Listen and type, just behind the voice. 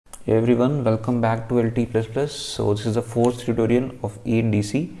Hey everyone, welcome back to LT++. So this is the fourth tutorial of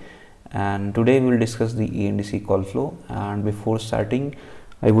ENDC, and today we will discuss the ENDC call flow. And before starting,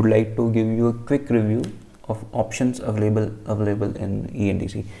 I would like to give you a quick review of options available in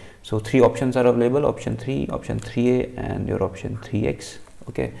ENDC. So three options are available: option 3, option 3A, and your option 3X.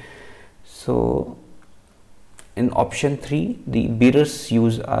 Okay, so in option 3, the bearers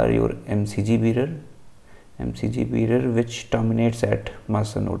used are your MCG bearer which terminates at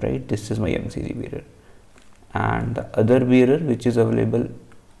master node, right? This is my MCG bearer, and the other bearer which is available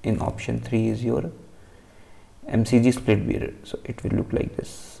in option 3 is your MCG split bearer. So it will look like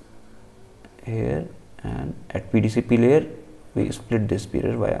this here, and at PDCP layer we split this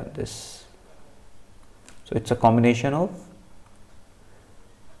bearer via this. So it's a combination of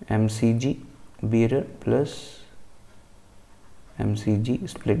MCG bearer plus MCG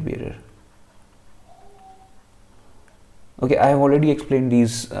split bearer. Okay, I have already explained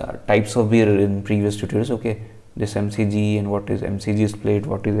these types of bearer in previous tutorials. Okay, this MCG and what is MCG split,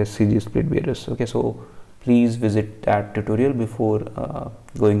 what is SCG split bearers. Okay, so please visit that tutorial before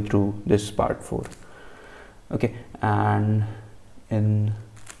going through this part 4. Okay, and in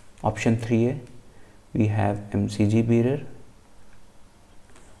option 3A we have MCG bearer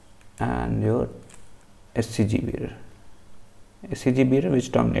and your SCG bearer. SCG bearer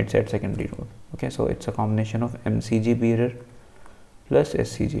which terminates at secondary node. Okay, so it's a combination of MCG bearer plus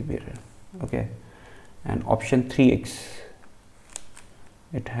SCG bearer. Okay, and option 3X,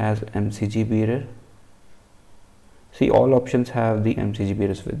 it has MCG bearer. See, all options have the MCG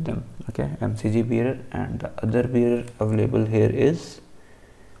bearers with them. Okay, MCG bearer, and the other bearer available here is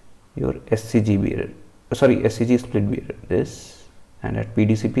your SCG bearer. SCG split bearer. This, and at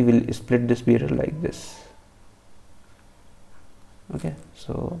PDCP we'll split this bearer like this. Okay,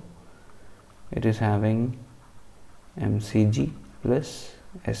 so it is having MCG plus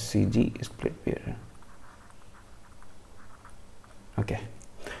SCG split bearer. Okay,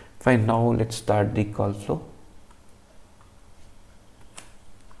 fine. Now let's start the call flow.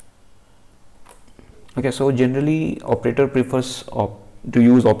 Okay, so generally operator prefers to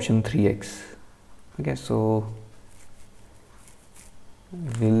use option 3X. Okay, so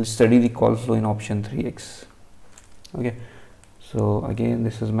we'll study the call flow in option 3X. Okay, so again,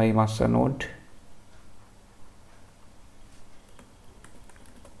 this is my master node.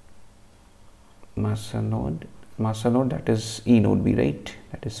 Master node, that is E node B, right?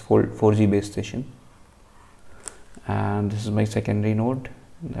 That is 4G base station. And this is my secondary node,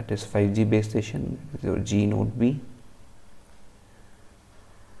 that is 5G base station, your G node B.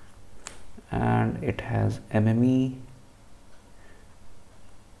 And it has MME.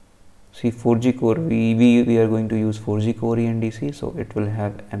 See, 4G core, we are going to use 4G core ENDC, so it will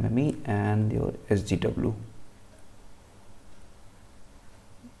have MME and your SGW.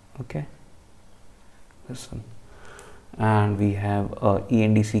 Okay, this one, and we have a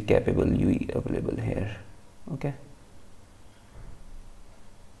ENDC capable UE available here. Okay,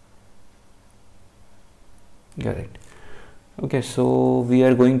 got it. Okay, so we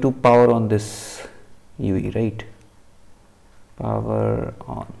are going to power on this UE, right? Power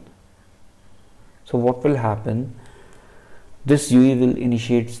on. So what will happen, this UE will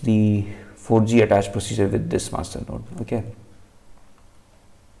initiate the 4G attach procedure with this master node. Okay,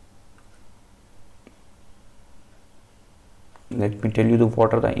 let me tell you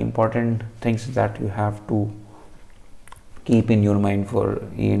what are the important things that you have to keep in your mind for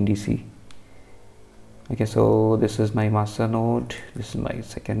ENDC. Okay, so this is my master node, this is my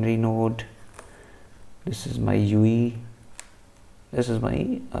secondary node, this is my UE, this is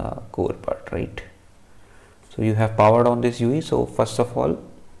my core part, right? So you have powered on this UE. So first of all,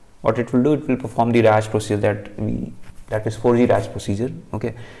 what it will do, it will perform the RAS procedure that is 4G RAS procedure.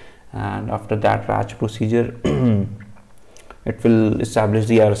 Okay, and after that RAS procedure, it will establish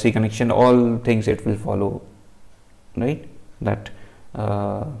the RC connection. All things it will follow, right? That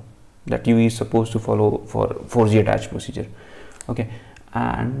UE is supposed to follow for 4G attach procedure. Okay,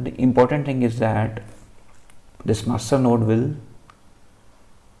 and the important thing is that this master node will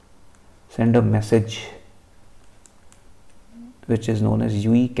send a message which is known as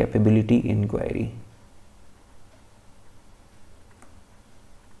UE capability inquiry.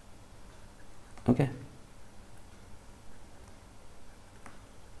 Okay,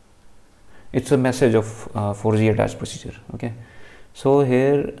 it's a message of 4G attach procedure. Okay, so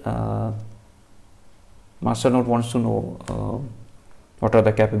here master node wants to know what are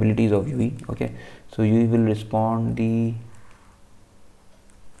the capabilities of UE. Okay, so UE will respond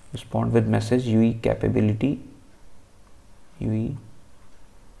with message UE capability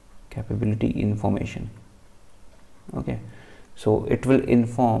information. Okay, So it will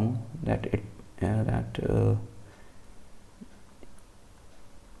inform that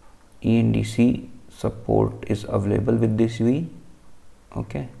ENDC support is available with this UE.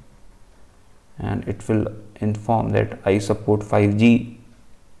 Okay, and it will inform that I support 5G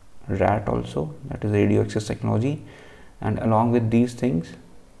RAT also, that is radio access technology, and along with these things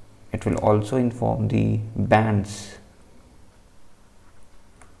it will also inform the bands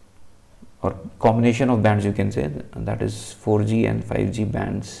or combination of bands, you can say, that is 4G and 5G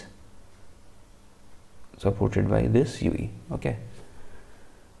bands supported by this UE. Okay,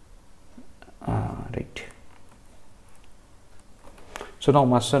 right. So now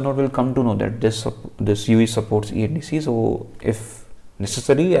master node will come to know that this UE supports ENDC. So if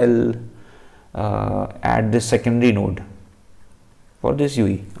necessary, I'll add this secondary node for this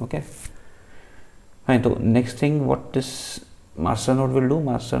UE. Okay, fine. So next thing, what this master node will do,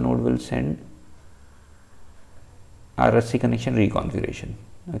 master node will send RRC connection reconfiguration.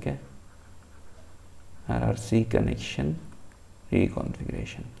 Okay, RRC connection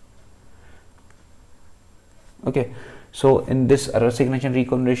reconfiguration. Okay, so in this RRC connection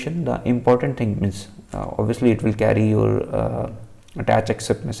reconfiguration, the important thing means obviously it will carry your attach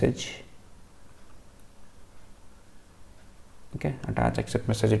accept message. Okay, attach accept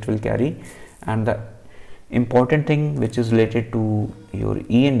message it will carry, and the important thing which is related to your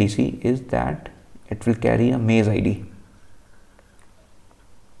ENDC is that it will carry a maze ID.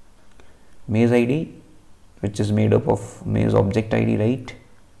 Maze ID, which is made up of maze object ID, right?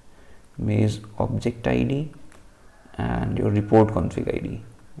 Maze object ID and your report config ID,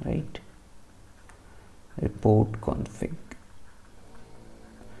 right? Report config.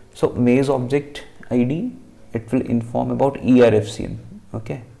 So maze object ID, it will inform about ERFCN.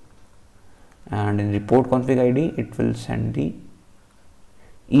 Okay, and in report config ID it will send the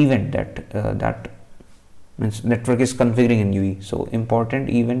event that means network is configuring in UE. So important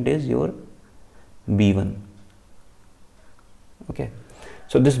event is your B1. Okay,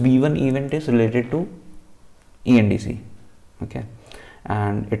 so this B1 event is related to ENDC. Okay,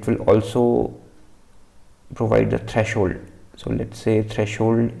 and it will also provide the threshold. So let's say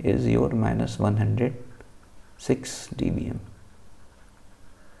threshold is your -106 dBm.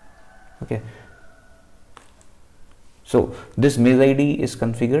 Okay, so this maze ID is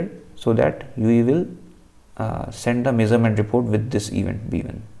configured so that UE will send the measurement report with this event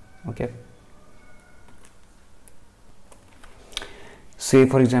B1. Okay, say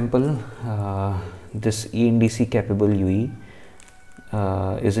for example this ENDC capable UE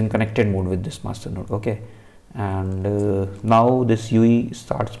is in connected mode with this master node. Okay, and now this UE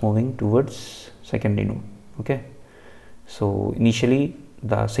starts moving towards secondary node. Okay, so initially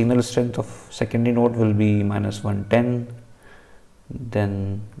the signal strength of secondary node will be -110,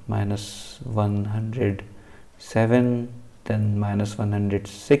 then -107, then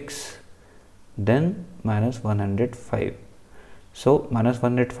 -106, then -105. So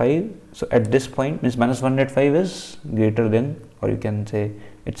 -105, so at this point means -105 is greater than, or you can say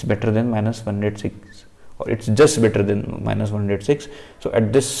it's better than -106, or it's just better than -106. So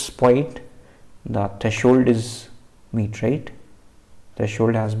at this point the threshold is met, right?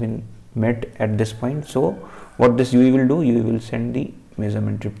 Threshold has been met at this point. So what this UE will do, UE will send the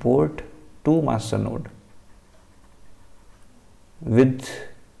measurement report to master node with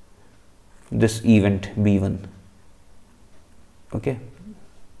this event B1. Okay,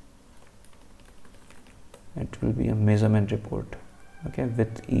 it will be a measurement report. Okay,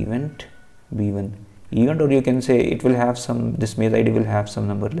 with event B1 event, or you can say it will have some, this maze ID will have some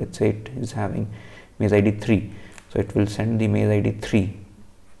number. Let's say it is having maze ID 3, so it will send the maze ID 3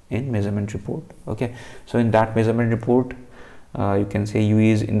 in measurement report. Okay, so in that measurement report you can say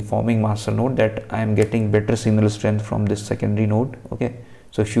UE is informing master node that I am getting better signal strength from this secondary node. Okay,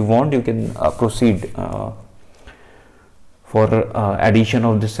 so if you want, you can proceed for addition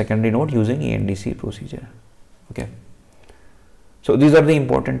of this secondary node using ENDC procedure. Okay, so these are the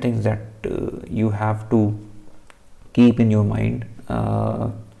important things that you have to keep in your mind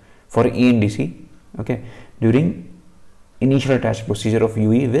for ENDC. Okay, during initial attach procedure of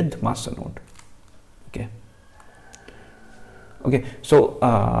UE with master node. Okay, okay, so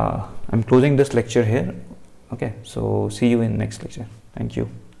I'm closing this lecture here. Okay, so see you in next lecture. Thank you.